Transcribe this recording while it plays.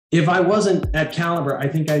If I wasn't at Calibr, I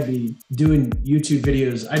think I'd be doing YouTube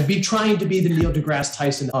videos. I'd be trying to be the Neil deGrasse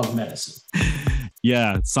Tyson of medicine.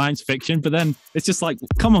 Yeah, science fiction. But then it's just like,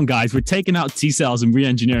 come on, guys, we're taking out T cells and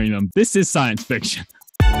re-engineering them. This is science fiction.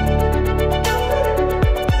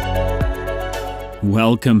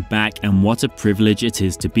 Welcome back, and what a privilege it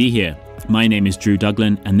is to be here. My name is Drew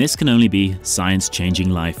Douglin, and this can only be science changing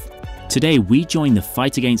life. Today, we join the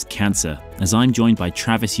fight against cancer as I'm joined by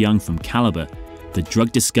Travis Young from Calibr, the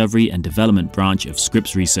drug discovery and development branch of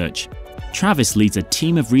Scripps Research. Travis leads a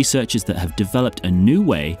team of researchers that have developed a new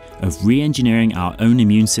way of re-engineering our own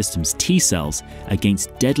immune system's T cells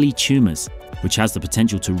against deadly tumors, which has the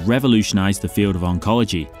potential to revolutionize the field of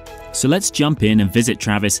oncology. So let's jump in and visit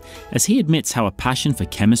Travis as he admits how a passion for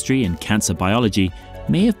chemistry and cancer biology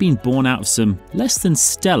may have been born out of some less than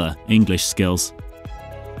stellar English skills.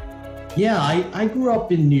 Yeah, I grew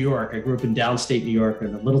up in New York. I grew up in downstate New York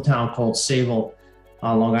in a little town called Sayville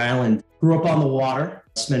on Long Island. Grew up on the water,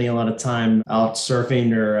 spending a lot of time out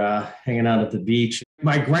surfing or hanging out at the beach.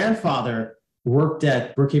 My grandfather worked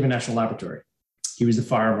at Brookhaven National Laboratory. He was the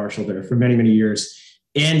fire marshal there for many, many years.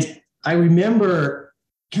 And I remember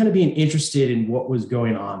kind of being interested in what was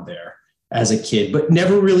going on there as a kid, but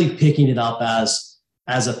never really picking it up as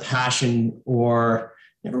a passion or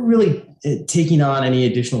never really taking on any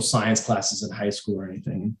additional science classes in high school or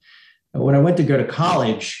anything. When I went to go to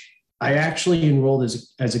college, I actually enrolled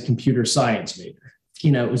as a computer science major.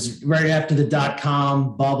 You know, it was right after the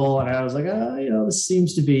 .com bubble. And I was like, this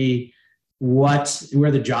seems to be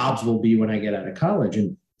where the jobs will be when I get out of college.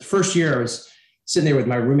 And the first year I was sitting there with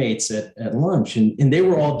my roommates at lunch, and they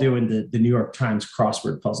were all doing the New York Times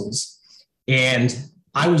crossword puzzles. And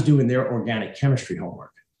I was doing their organic chemistry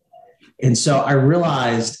homework. And so I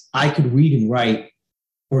realized I could read and write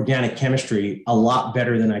organic chemistry a lot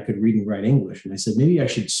better than I could read and write English. And I said, maybe I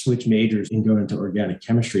should switch majors and go into organic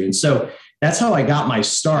chemistry. And so that's how I got my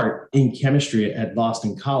start in chemistry at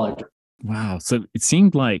Boston College. Wow. So it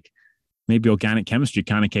seemed like maybe organic chemistry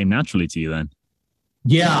kind of came naturally to you then.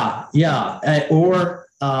 Yeah. Or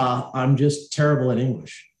I'm just terrible at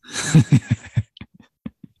English.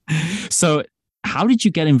 So how did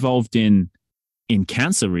you get involved in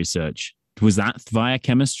cancer research? Was that via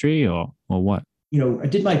chemistry or what? You know, I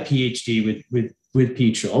did my PhD with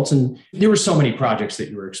Pete Schultz, and there were so many projects that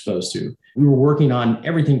you were exposed to. We were working on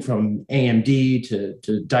everything from AMD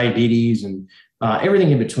to diabetes and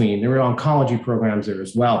everything in between. There were oncology programs there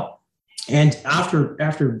as well. And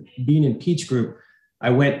after being in Pete's group, I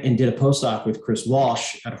went and did a postdoc with Chris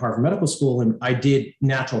Walsh at Harvard Medical School, and I did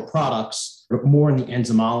natural products, more in the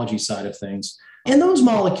enzymology side of things. And those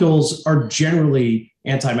molecules are generally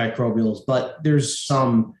antimicrobials, but there's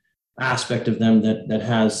some aspect of them that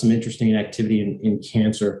has some interesting activity in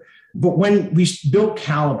cancer. But when we built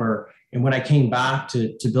Calibr and when I came back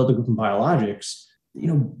to build a group in biologics, you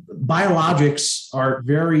know, biologics are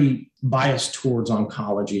very biased towards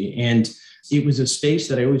oncology. And it was a space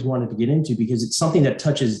that I always wanted to get into because it's something that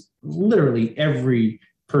touches literally every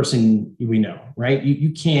person we know, right?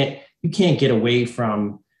 You can't get away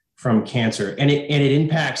from cancer, and it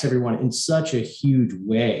impacts everyone in such a huge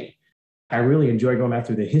way. I really enjoy going back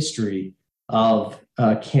through the history of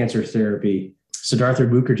cancer therapy. Siddhartha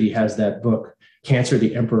Mukherjee has that book, Cancer,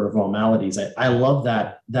 the Emperor of All Maladies. I love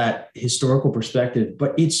that historical perspective,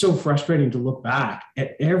 but it's so frustrating to look back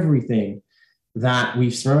at everything that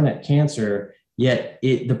we've thrown at cancer, yet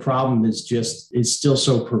the problem is still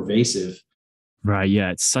so pervasive. Right,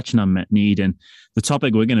 yeah, it's such an unmet need. And the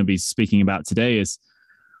topic we're going to be speaking about today is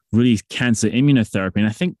really cancer immunotherapy. And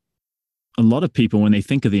I think a lot of people, when they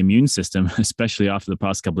think of the immune system, especially after the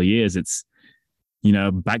past couple of years, it's, you know,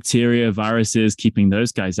 bacteria, viruses, keeping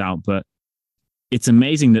those guys out. But it's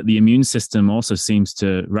amazing that the immune system also seems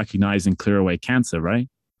to recognize and clear away cancer, right?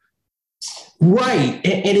 Right.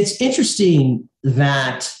 And it's interesting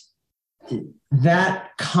that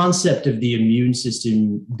concept of the immune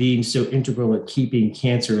system being so integral at keeping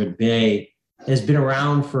cancer at bay has been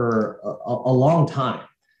around for a long time.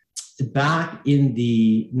 Back in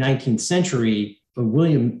the 19th century,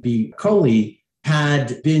 William B. Coley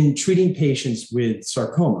had been treating patients with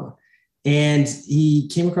sarcoma, and he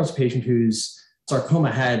came across a patient whose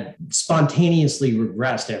sarcoma had spontaneously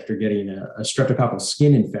regressed after getting a streptococcal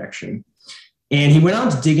skin infection. And he went on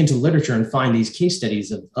to dig into literature and find these case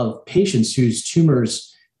studies of patients whose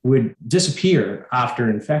tumors would disappear after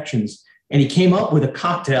infections. And he came up with a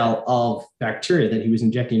cocktail of bacteria that he was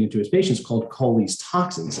injecting into his patients called Coley's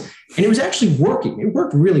toxins. And it was actually working. It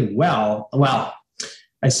worked really well. Well,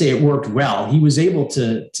 I say it worked well. He was able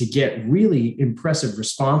to get really impressive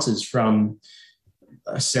responses from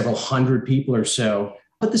several hundred people or so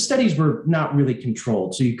but the studies were not really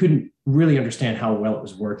controlled. So you couldn't really understand how well it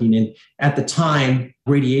was working. And at the time,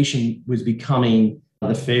 radiation was becoming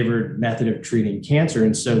the favored method of treating cancer.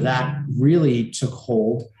 And so that really took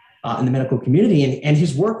hold in the medical community. And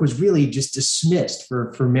his work was really just dismissed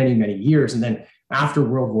for many, many years. And then after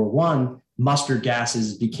World War I, mustard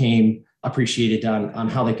gases became appreciated on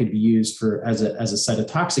how they could be used as a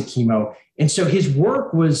cytotoxic chemo. And so his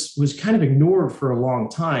work was kind of ignored for a long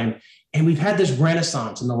time. And we've had this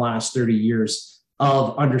renaissance in the last 30 years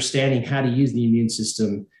of understanding how to use the immune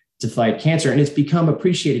system to fight cancer. And it's become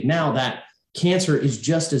appreciated now that cancer is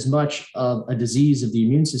just as much of a disease of the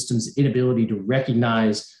immune system's inability to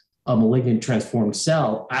recognize a malignant transformed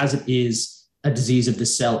cell as it is a disease of the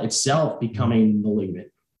cell itself becoming malignant.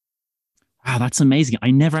 Wow, that's amazing.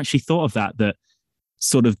 I never actually thought of that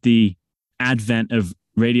sort of the advent of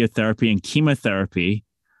radiotherapy and chemotherapy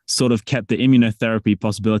sort of kept the immunotherapy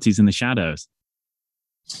possibilities in the shadows.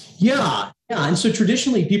 Yeah. And so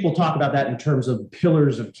traditionally people talk about that in terms of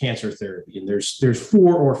pillars of cancer therapy. And there's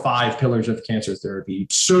 4 or 5 pillars of cancer therapy.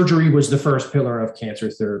 Surgery was the first pillar of cancer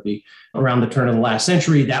therapy around the turn of the last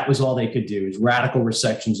century. That was all they could do, is radical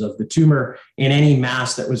resections of the tumor and any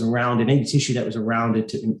mass that was around it, any tissue that was around it,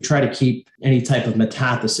 to try to keep any type of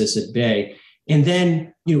metastasis at bay. And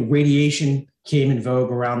then, radiation came in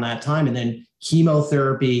vogue around that time, and then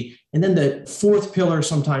chemotherapy. And then the 4th pillar,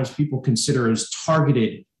 sometimes people consider as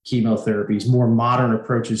targeted chemotherapies, more modern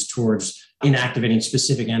approaches towards inactivating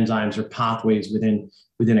specific enzymes or pathways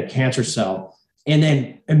within a cancer cell. And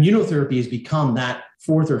then immunotherapy has become that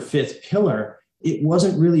 4th or 5th pillar. It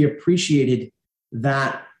wasn't really appreciated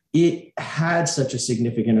that it had such a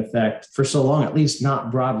significant effect for so long, at least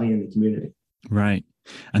not broadly in the community. Right.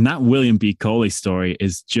 And that William B. Coley story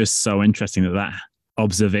is just so interesting that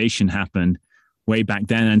observation happened way back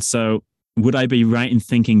then. And so would I be right in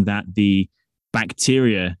thinking that the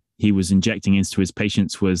bacteria he was injecting into his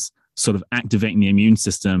patients was sort of activating the immune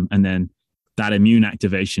system, and then that immune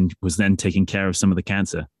activation was then taking care of some of the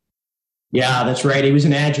cancer? Yeah, that's right. It was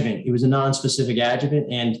an adjuvant. It was a non-specific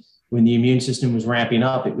adjuvant. And when the immune system was ramping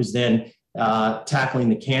up, it was then tackling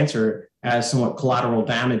the cancer as somewhat collateral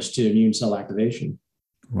damage to immune cell activation.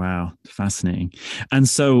 Wow, fascinating. And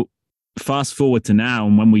so fast forward to now,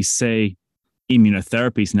 and when we say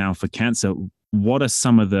immunotherapies now for cancer, what are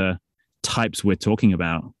some of the types we're talking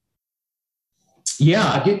about?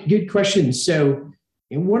 Yeah, good question. So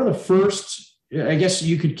one of the first, I guess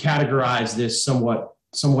you could categorize this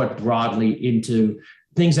somewhat broadly into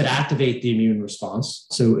things that activate the immune response.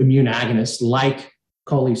 So immune agonists like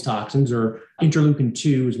Coley's toxins, or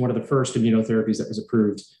interleukin-2 is one of the first immunotherapies that was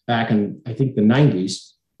approved back in, I think, the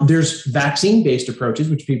 90s. There's vaccine-based approaches,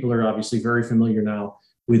 which people are obviously very familiar now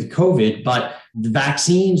with COVID, but the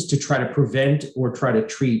vaccines to try to prevent or try to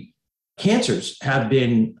treat cancers have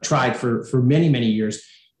been tried for many, many years.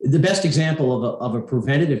 The best example of a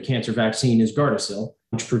preventative cancer vaccine is Gardasil,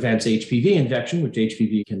 which prevents HPV infection, which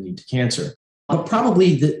HPV can lead to cancer. But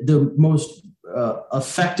probably the most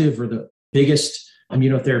effective or the biggest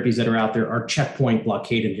immunotherapies that are out there are checkpoint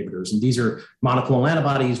blockade inhibitors. And these are monoclonal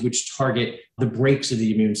antibodies which target the brakes of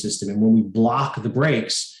the immune system. And when we block the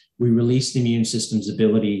brakes, we release the immune system's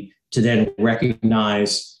ability to then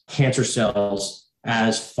recognize cancer cells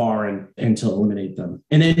as foreign and to eliminate them.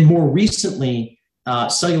 And then more recently,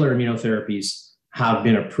 cellular immunotherapies have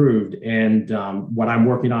been approved. And what I'm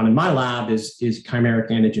working on in my lab is chimeric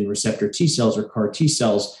antigen receptor T cells, or CAR T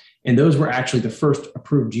cells. And those were actually the first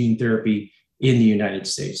approved gene therapy in the United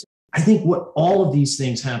States. I think what all of these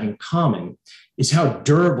things have in common is how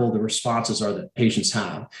durable the responses are that patients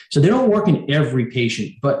have. So they don't work in every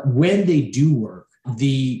patient, but when they do work,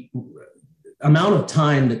 the amount of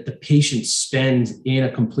time that the patient spends in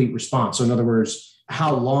a complete response, so in other words,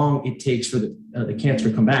 how long it takes for the cancer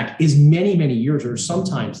to come back, is many, many years, or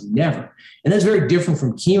sometimes never. And that's very different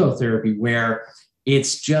from chemotherapy, where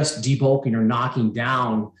it's just debulking or knocking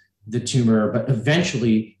down the tumor, but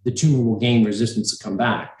eventually the tumor will gain resistance to come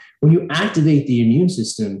back. When you activate the immune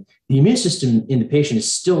system in the patient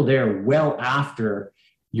is still there well after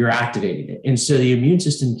you're activating it. And so the immune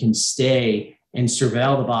system can stay and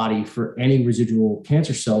surveil the body for any residual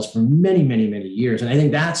cancer cells for many, many, many years. And I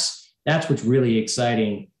think that's what's really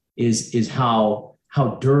exciting is how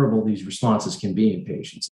durable these responses can be in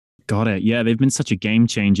patients. Got it. Yeah, they've been such a game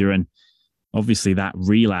changer. And obviously that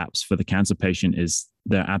relapse for the cancer patient is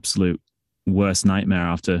their absolute worst nightmare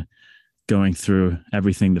after going through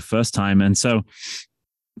everything the first time. And so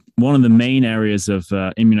one of the main areas of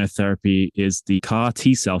immunotherapy is the CAR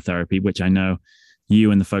T cell therapy, which I know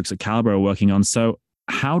you and the folks at Calibr are working on. So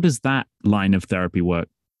how does that line of therapy work?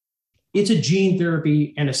 It's a gene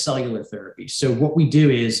therapy and a cellular therapy. So what we do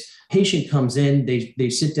is patient comes in, they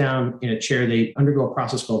sit down in a chair, they undergo a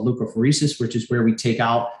process called leukapheresis, which is where we take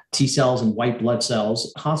out T cells and white blood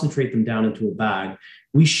cells, concentrate them down into a bag.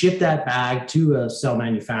 We ship that bag to a cell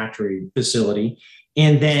manufacturing facility,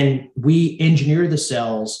 and then we engineer the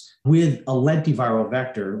cells with a lentiviral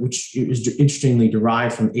vector, which is interestingly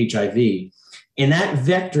derived from HIV. And that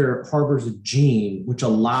vector harbors a gene which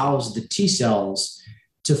allows the T cells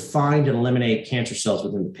to find and eliminate cancer cells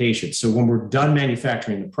within the patient. So when we're done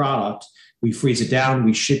manufacturing the product, we freeze it down,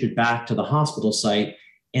 we ship it back to the hospital site,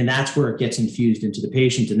 and that's where it gets infused into the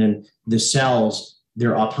patient. And then the cells,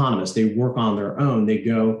 they're autonomous. They work on their own. They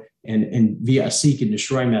go and via a seek and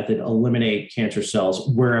destroy method, eliminate cancer cells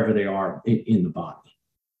wherever they are in the body.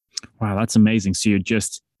 Wow, that's amazing. So you're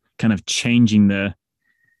just kind of changing the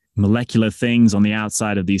molecular things on the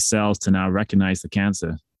outside of these cells to now recognize the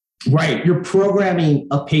cancer. Right. You're programming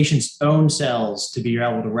a patient's own cells to be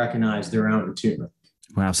able to recognize their own tumor.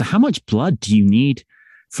 Wow. So how much blood do you need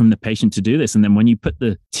from the patient to do this? And then when you put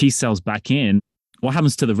the T cells back in, what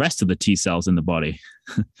happens to the rest of the T cells in the body?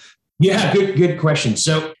 Yeah, good question.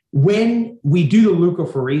 So when we do the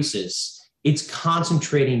leukapheresis, it's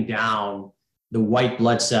concentrating down the white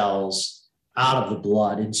blood cells out of the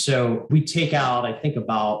blood. And so we take out, I think,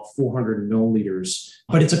 about 400 milliliters,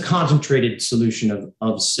 but it's a concentrated solution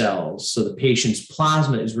of cells. So the patient's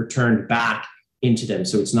plasma is returned back into them.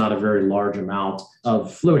 So it's not a very large amount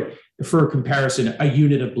of fluid. For comparison, a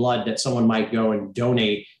unit of blood that someone might go and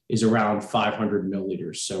donate is around 500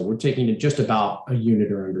 milliliters. So we're taking just about a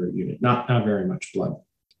unit or under a unit, not very much blood.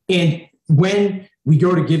 And when we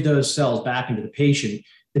go to give those cells back into the patient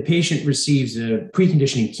receives a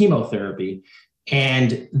preconditioning chemotherapy,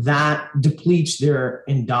 and that depletes their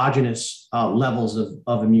endogenous levels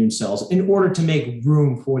of immune cells in order to make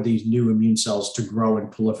room for these new immune cells to grow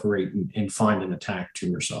and proliferate and find and attack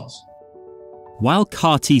tumor cells. While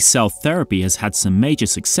CAR T cell therapy has had some major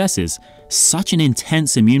successes, such an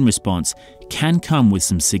intense immune response can come with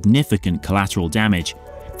some significant collateral damage.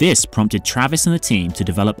 This prompted Travis and the team to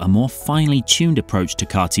develop a more finely tuned approach to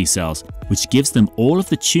CAR T cells, which gives them all of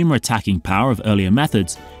the tumor attacking power of earlier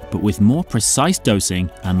methods, but with more precise dosing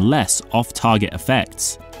and less off-target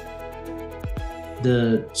effects.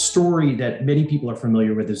 The story that many people are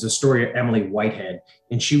familiar with is the story of Emily Whitehead.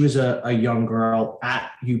 And she was a young girl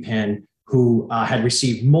at UPenn who had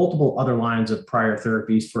received multiple other lines of prior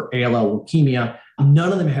therapies for ALL leukemia.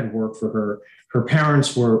 None of them had worked for her. Her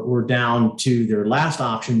parents were down to their last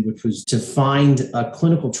option, which was to find a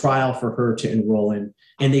clinical trial for her to enroll in.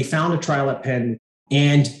 And they found a trial at Penn,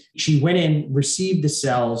 and she went in, received the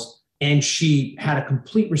cells, and she had a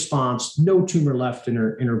complete response, no tumor left in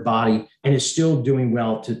her body, and is still doing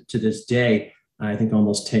well to this day, I think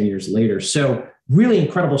almost 10 years later. So really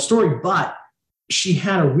incredible story, but she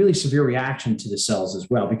had a really severe reaction to the cells as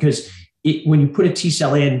well, because when you put a T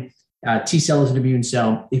cell in, T cell is an immune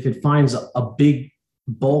cell. If it finds a big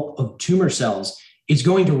bulk of tumor cells, it's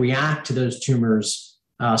going to react to those tumors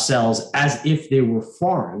cells as if they were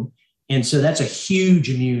foreign. And so that's a huge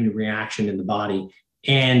immune reaction in the body.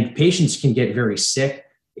 And patients can get very sick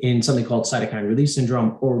in something called cytokine release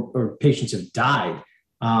syndrome, or patients have died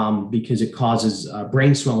because it causes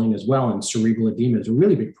brain swelling as well. And cerebral edema is a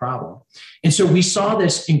really big problem. And so we saw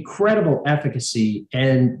this incredible efficacy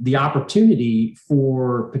and the opportunity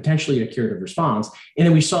for potentially a curative response. And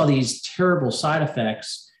then we saw these terrible side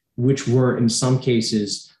effects, which were in some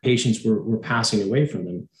cases, patients were passing away from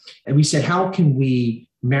them. And we said, how can we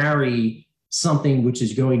marry something which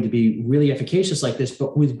is going to be really efficacious like this,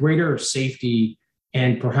 but with greater safety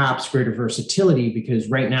and perhaps greater versatility, because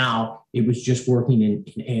right now it was just working in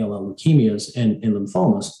ALL leukemias and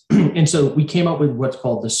lymphomas. And so we came up with what's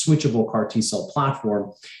called the switchable CAR T cell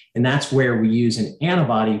platform. And that's where we use an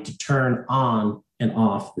antibody to turn on and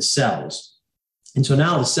off the cells. And so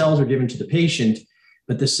now the cells are given to the patient,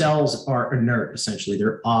 but the cells are inert, essentially.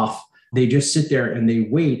 They're off. They just sit there and they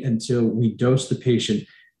wait until we dose the patient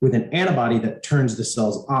with an antibody that turns the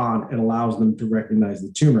cells on and allows them to recognize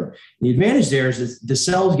the tumor. The advantage there is that the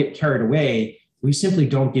cells get carried away. We simply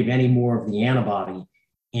don't give any more of the antibody,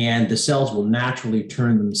 and the cells will naturally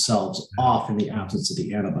turn themselves off in the absence of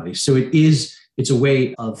the antibody. So it's a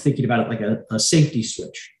way of thinking about it like a safety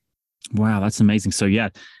switch. Wow, that's amazing. So yeah,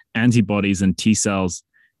 antibodies and T cells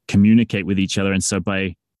communicate with each other. And so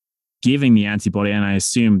by giving the antibody, and I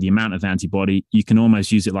assume the amount of antibody, you can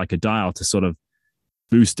almost use it like a dial to sort of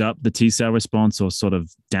boost up the T cell response or sort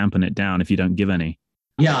of dampen it down if you don't give any.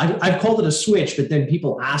 Yeah, I've called it a switch, but then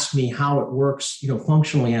people ask me how it works,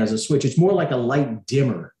 functionally as a switch. It's more like a light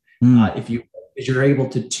dimmer, if you. is you're able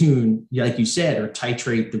to tune, like you said, or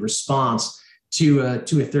titrate the response to a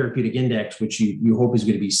therapeutic index, which you hope is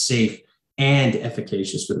going to be safe and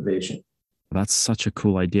efficacious for the patient. That's such a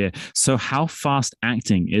cool idea. So how fast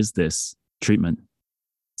acting is this treatment?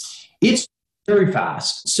 It's very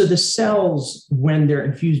fast. So the cells, when they're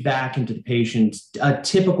infused back into the patient, a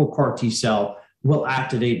typical CAR T cell will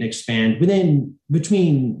activate and expand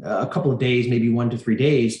between a couple of days, maybe 1 to 3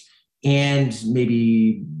 days, and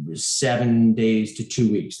maybe 7 days to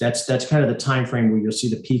 2 weeks. That's kind of the time frame where you'll see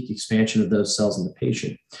the peak expansion of those cells in the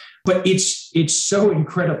patient. But it's so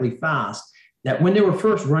incredibly fast that when they were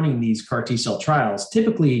first running these CAR T cell trials,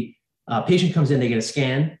 typically a patient comes in, they get a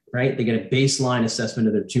scan, right? They get a baseline assessment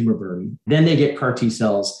of their tumor burden. Then they get CAR T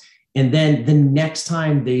cells. And then the next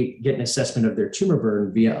time they get an assessment of their tumor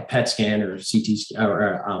burden via a PET scan or CT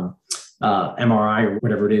or MRI or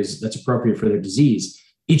whatever it is that's appropriate for their disease,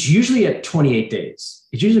 it's usually at 28 days.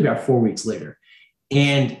 It's usually about 4 weeks later.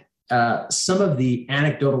 And some of the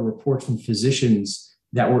anecdotal reports from physicians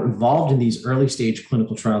that were involved in these early stage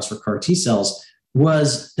clinical trials for CAR T cells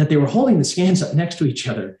was that they were holding the scans up next to each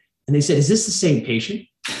other. And they said, is this the same patient?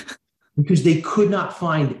 Because they could not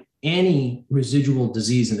find any residual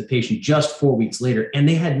disease in the patient just 4 weeks later. And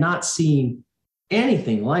they had not seen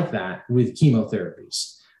anything like that with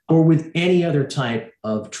chemotherapies or with any other type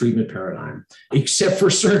of treatment paradigm, except for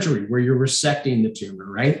surgery where you're resecting the tumor,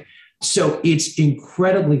 right? So it's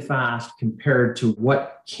incredibly fast compared to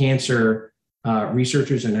what cancer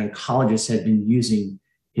researchers and oncologists had been using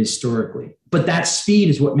historically. But that speed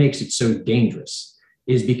is what makes it so dangerous,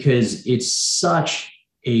 is because it's such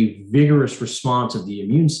a vigorous response of the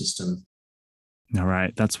immune system. All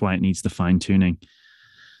right. That's why it needs the fine tuning.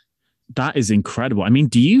 That is incredible. I mean,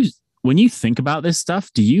 when you think about this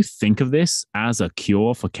stuff, do you think of this as a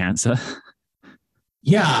cure for cancer?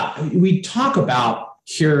 Yeah, we talk about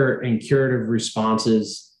cure and curative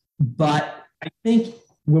responses, but I think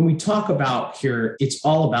when we talk about cure, it's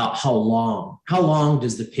all about how long. How long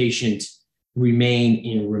does the patient remain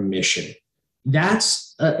in remission?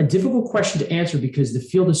 That's a difficult question to answer because the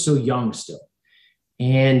field is so young still.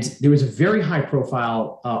 And there was a very high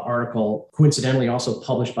profile article, coincidentally also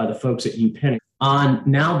published by the folks at UPenn, on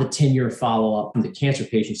now the 10-year follow-up from the cancer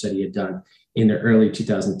patients that he had done in the early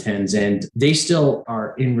 2010s. And they still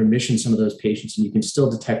are in remission, some of those patients, and you can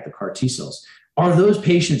still detect the CAR T cells. Are those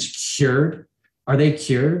patients cured? Are they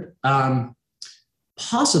cured?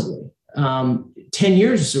 Possibly. 10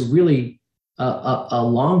 years is a really a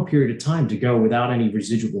long period of time to go without any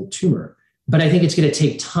residual tumor. But I think it's going to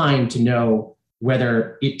take time to know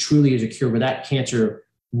whether it truly is a cure, where that cancer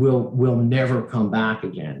will never come back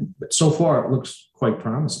again. But so far, it looks quite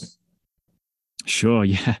promising. Sure.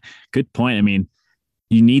 Yeah. Good point. I mean,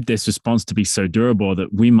 you need this response to be so durable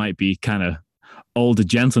that we might be kind of older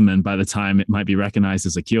gentlemen by the time it might be recognized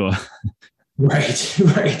as a cure.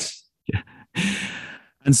 Right. Yeah.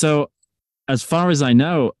 And so, as far as I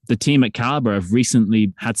know, the team at Calibr have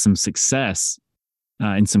recently had some success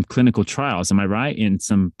in some clinical trials. Am I right? In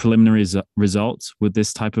some preliminary results with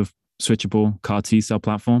this type of switchable CAR T cell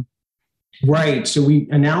platform? Right. So we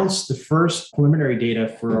announced the first preliminary data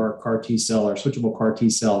for our CAR T cell, our switchable CAR T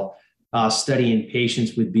cell study in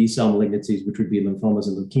patients with B-cell malignancies, which would be lymphomas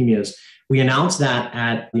and leukemias. We announced that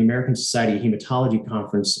at the American Society of Hematology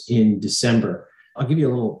conference in December. I'll give you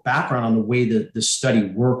a little background on the way that the study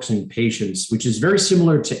works in patients, which is very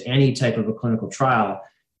similar to any type of a clinical trial,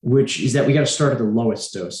 which is that we got to start at the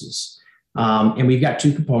lowest doses. And we've got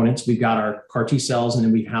two components. We've got our CAR T cells, and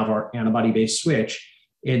then we have our antibody-based switch.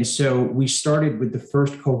 And so we started with the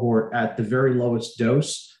first cohort at the very lowest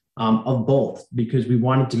dose of both, because we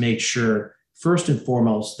wanted to make sure, first and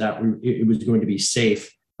foremost, that it was going to be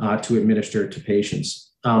safe to administer to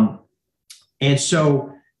patients. And so,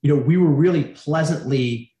 we were really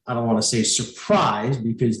pleasantly, I don't want to say surprised,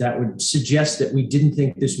 because that would suggest that we didn't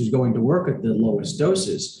think this was going to work at the lowest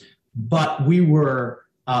doses, but we were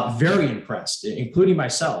very impressed, including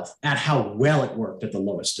myself, at how well it worked at the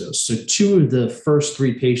lowest dose. So 2 of the first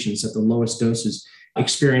 3 patients at the lowest doses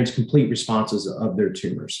experienced complete responses of their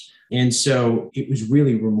tumors. And so it was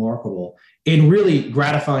really remarkable and really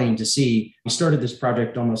gratifying to see. We started this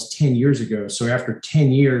project almost 10 years ago. So after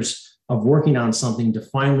 10 years of working on something, to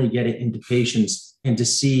finally get it into patients and to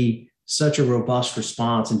see such a robust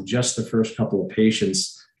response in just the first couple of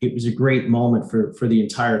patients, it was a great moment for the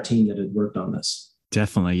entire team that had worked on this.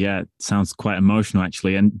 Definitely. Yeah. It sounds quite emotional,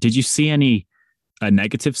 actually. And did you see any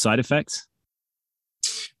negative side effects?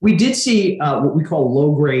 We did see what we call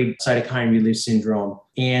low-grade cytokine release syndrome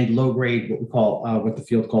and low-grade what the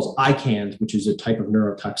field calls ICANS, which is a type of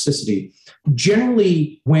neurotoxicity.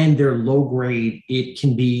 Generally, when they're low-grade, it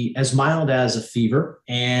can be as mild as a fever,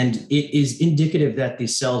 and it is indicative that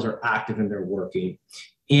these cells are active and they're working.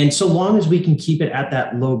 And so long as we can keep it at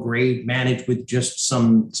that low grade, managed with just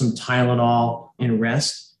some Tylenol and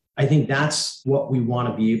rest, I think that's what we want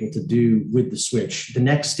to be able to do with the switch. The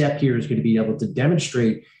next step here is going to be able to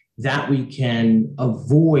demonstrate that we can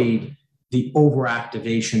avoid the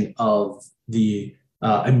overactivation of the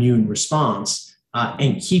immune response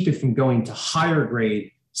and keep it from going to higher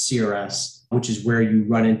grade CRS, which is where you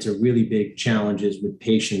run into really big challenges with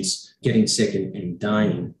patients getting sick and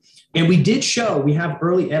dying. And we did show, we have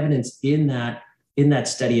early evidence in that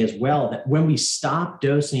study as well, that when we stop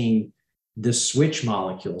dosing the switch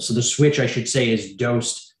molecule, so the switch, I should say, is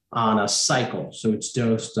dosed on a cycle. So it's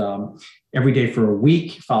dosed every day for a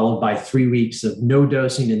week, followed by 3 weeks of no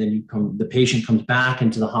dosing. And then the patient comes back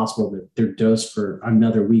into the hospital, they're dosed for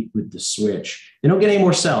another week with the switch. They don't get any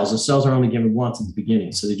more cells. The cells are only given once at the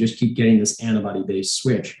beginning. So they just keep getting this antibody-based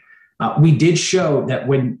switch. We did show that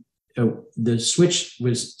when the switch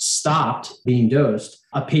was stopped being dosed,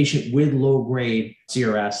 a patient with low-grade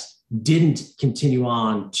CRS didn't continue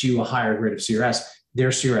on to a higher grade of CRS. Their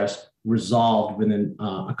CRS resolved within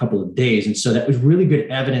a couple of days. And so that was really good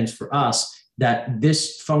evidence for us that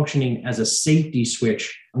this functioning as a safety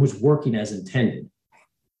switch was working as intended.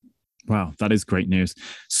 Wow, that is great news.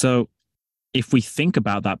 So if we think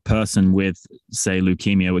about that person with, say,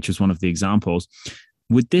 leukemia, which was one of the examples,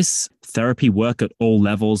 would this therapy work at all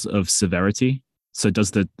levels of severity? So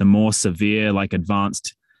does the more severe, like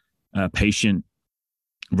advanced patient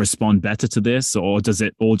respond better to this, or does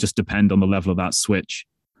it all just depend on the level of that switch?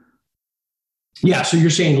 Yeah, so you're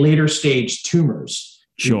saying later stage tumors.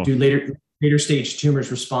 Sure. Do later stage tumors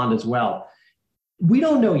respond as well? We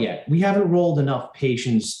don't know yet. We haven't enrolled enough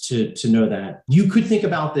patients to know that. You could think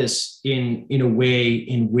about this in a way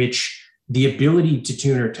in which the ability to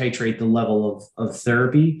tune or titrate the level of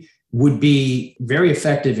therapy would be very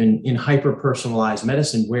effective in hyper-personalized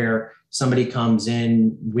medicine, where somebody comes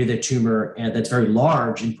in with a tumor and that's very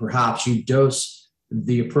large, and perhaps you dose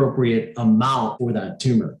the appropriate amount for that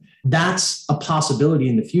tumor. That's a possibility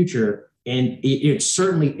in the future, and it's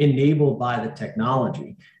certainly enabled by the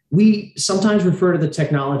technology. We sometimes refer to the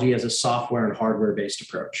technology as a software and hardware-based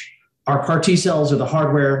approach. Our CAR T cells are the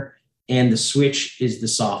hardware, and the switch is the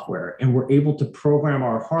software. And we're able to program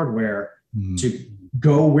our hardware to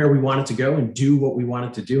go where we want it to go and do what we want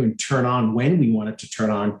it to do and turn on when we want it to turn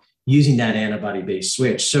on using that antibody-based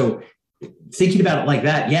switch. So thinking about it like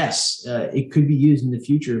that, yes, it could be used in the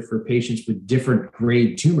future for patients with different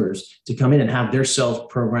grade tumors to come in and have their cells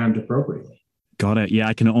programmed appropriately. Got it. Yeah,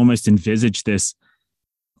 I can almost envisage this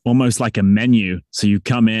almost like a menu. So you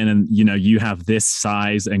come in and, you have this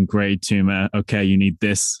size and grade tumor. Okay, you need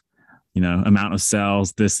this, amount of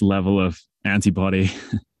cells, this level of antibody.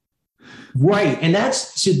 Right. And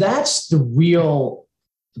that's the real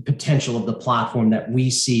potential of the platform that we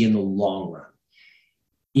see in the long run,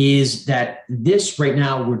 is that this right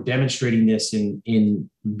now, we're demonstrating this in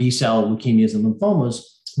B-cell leukemias and lymphomas,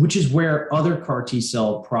 which is where other CAR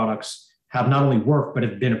T-cell products have not only worked, but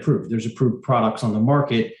have been approved. There's approved products on the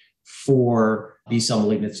market for B-cell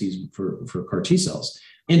malignancies for CAR T-cells.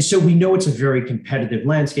 And so we know it's a very competitive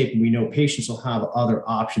landscape, and we know patients will have other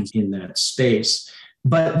options in that space.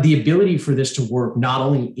 But the ability for this to work not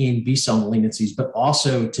only in B-cell malignancies, but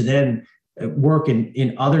also to then work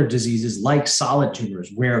in other diseases like solid tumors,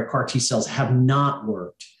 where CAR T-cells have not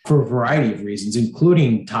worked for a variety of reasons,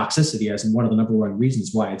 including toxicity as one of the number one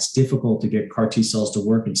reasons why it's difficult to get CAR T-cells to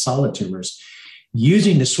work in solid tumors.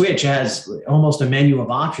 Using the switch as almost a menu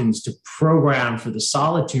of options to program for the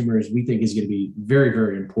solid tumors, we think is going to be very,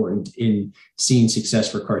 very important in seeing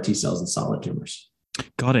success for CAR T-cells in solid tumors.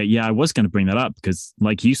 Got it. Yeah, I was going to bring that up because,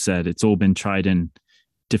 like you said, it's all been tried in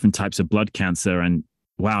different types of blood cancer. And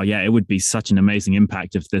wow, yeah, it would be such an amazing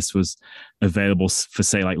impact if this was available for,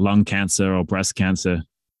 say, like lung cancer or breast cancer.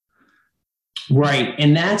 Right.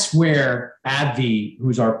 And that's where AbbVie,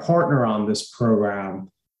 who's our partner on this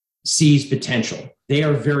program, sees potential. They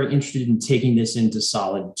are very interested in taking this into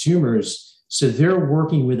solid tumors. So they're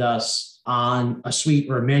working with us on a suite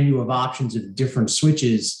or a menu of options of different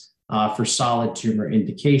switches for solid tumor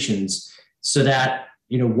indications, so that,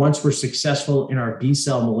 once we're successful in our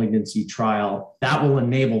B-cell malignancy trial, that will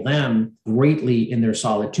enable them greatly in their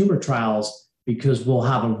solid tumor trials, because we'll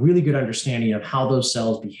have a really good understanding of how those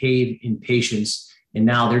cells behave in patients. And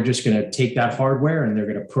now they're just going to take that hardware and they're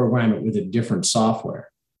going to program it with a different software.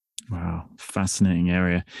 Wow, fascinating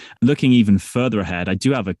area. Looking even further ahead, I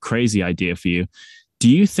do have a crazy idea for you. Do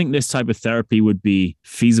you think this type of therapy would be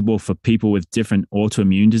feasible for people with different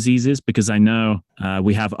autoimmune diseases? Because I know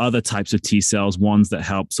we have other types of T cells, ones that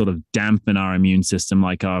help sort of dampen our immune system,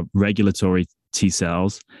 like our regulatory T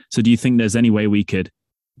cells. So do you think there's any way we could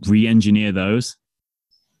re-engineer those?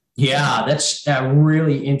 Yeah, that's a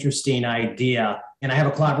really interesting idea. And I have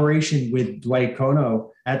a collaboration with Dwight Kono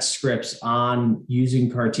at Scripps on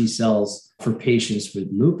using CAR T cells for patients with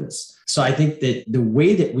lupus. So I think that the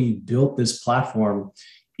way that we built this platform,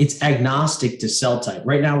 it's agnostic to cell type.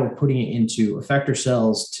 Right now, we're putting it into effector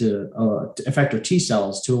cells to effector T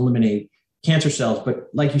cells to eliminate cancer cells. But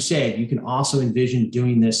like you said, you can also envision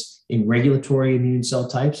doing this in regulatory immune cell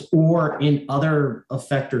types or in other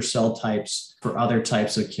effector cell types for other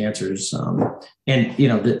types of cancers. And,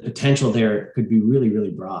 the potential there could be really,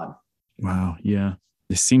 really broad. Wow. Yeah.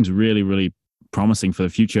 This seems really, really promising for the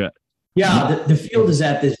future. Yeah. The field is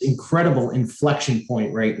at this incredible inflection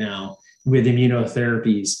point right now with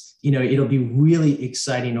immunotherapies. It'll be really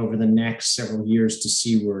exciting over the next several years to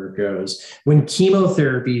see where it goes. When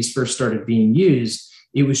chemotherapies first started being used,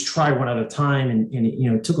 it was tried one at a time, and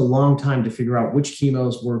it took a long time to figure out which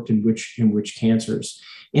chemos worked in which cancers.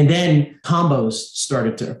 And then combos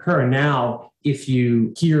started to occur. And now, if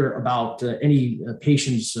you hear about any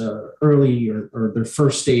patients early or their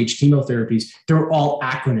first stage chemotherapies, they're all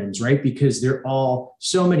acronyms, right? Because they're all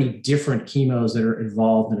so many different chemos that are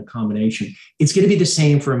involved in a combination. It's going to be the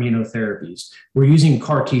same for immunotherapies. We're using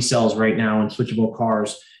CAR T cells right now and switchable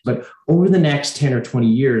CARs, but over the next 10 or 20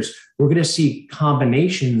 years, we're going to see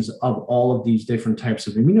combinations of all of these different types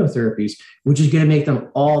of immunotherapies, which is going to make them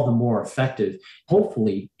all the more effective.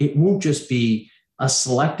 Hopefully, it won't just be a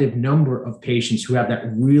selective number of patients who have that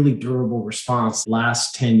really durable response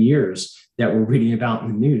last 10 years that we're reading about in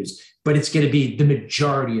the news, but it's going to be the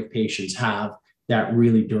majority of patients have that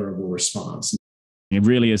really durable response. It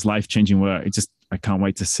really is life-changing work. I can't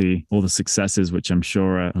wait to see all the successes, which I'm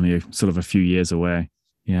sure are only sort of a few years away.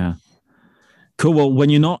 Yeah. Cool. Well,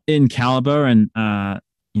 when you're not in Calibr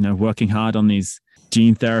and, working hard on these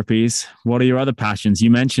gene therapies, what are your other passions? You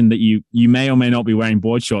mentioned that you may or may not be wearing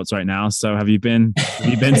board shorts right now. So have you been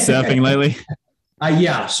surfing lately?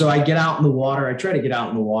 Yeah. So I get out in the water. I try to get out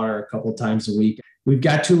in the water a couple of times a week. We've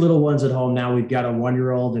got 2 little ones at home now. We've got a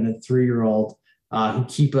 1-year-old and a 3-year-old who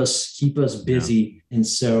keep us busy. Yeah. And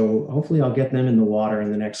so hopefully I'll get them in the water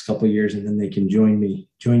in the next couple of years, and then they can join me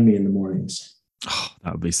in the mornings. Oh,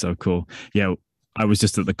 that would be so cool. Yeah. I was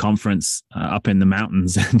just at the conference up in the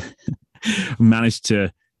mountains and managed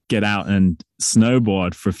to get out and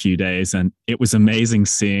snowboard for a few days. And it was amazing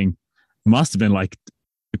seeing, must have been like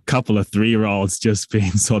a couple of 3-year-olds just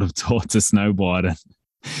being sort of taught to snowboard. And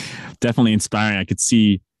definitely inspiring. I could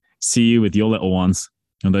see you with your little ones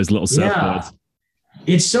and those little surfboards.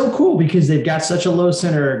 It's so cool because they've got such a low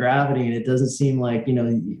center of gravity, and it doesn't seem like,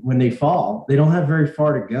 when they fall, they don't have very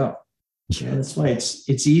far to go. Yeah, that's why it's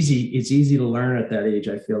easy. It's easy to learn at that age.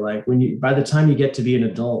 I feel like by the time you get to be an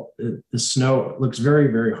adult, the snow looks very,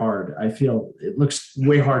 very hard. I feel it looks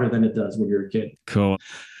way harder than it does when you're a kid. Cool.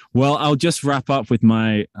 Well, I'll just wrap up with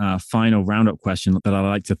my final roundup question that I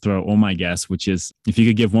like to throw at all my guests, which is if you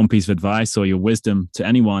could give one piece of advice or your wisdom to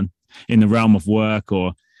anyone in the realm of work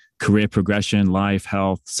or career progression, life,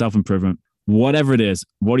 health, self-improvement, whatever it is,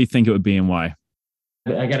 what do you think it would be and why?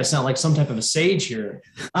 I got to sound like some type of a sage here.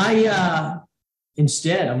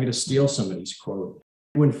 Instead, I'm going to steal somebody's quote.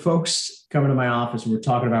 When folks come into my office and we're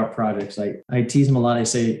talking about projects, I tease them a lot. I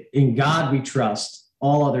say, in God we trust,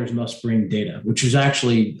 all others must bring data, which is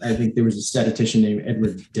actually, I think there was a statistician named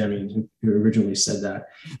Edward Deming who originally said that.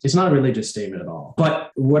 It's not a religious statement at all. But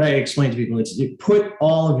what I explain to people is you put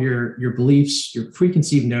all of your beliefs, your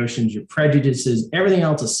preconceived notions, your prejudices, everything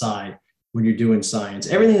else aside when you're doing science,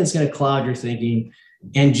 everything that's going to cloud your thinking,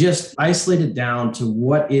 and just isolate it down to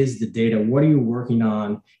what is the data, what are you working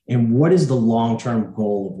on, and what is the long-term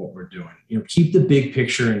goal of what we're doing. Keep the big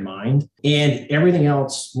picture in mind, and everything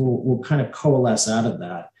else will kind of coalesce out of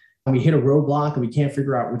that. When we hit a roadblock and we can't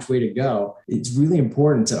figure out which way to go, it's really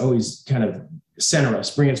important to always kind of center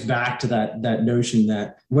us, bring us back to that notion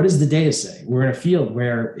that what does the data say? We're in a field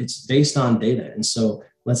where it's based on data, and so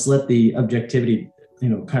let's let the objectivity,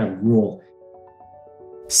 kind of rule.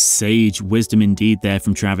 Sage wisdom indeed there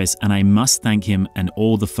from Travis, and I must thank him and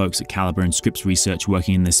all the folks at Calibr and Scripps Research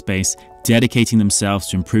working in this space, dedicating themselves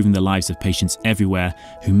to improving the lives of patients everywhere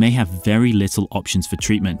who may have very little options for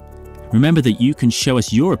treatment. Remember that you can show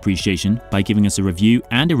us your appreciation by giving us a review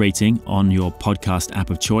and a rating on your podcast app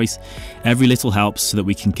of choice. Every little helps so that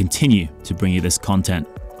we can continue to bring you this content.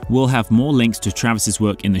 We'll have more links to Travis's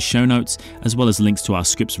work in the show notes, as well as links to our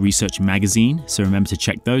Scripps Research magazine, so remember to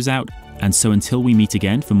check those out. And so until we meet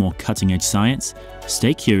again for more cutting-edge science,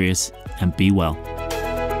 stay curious and be well.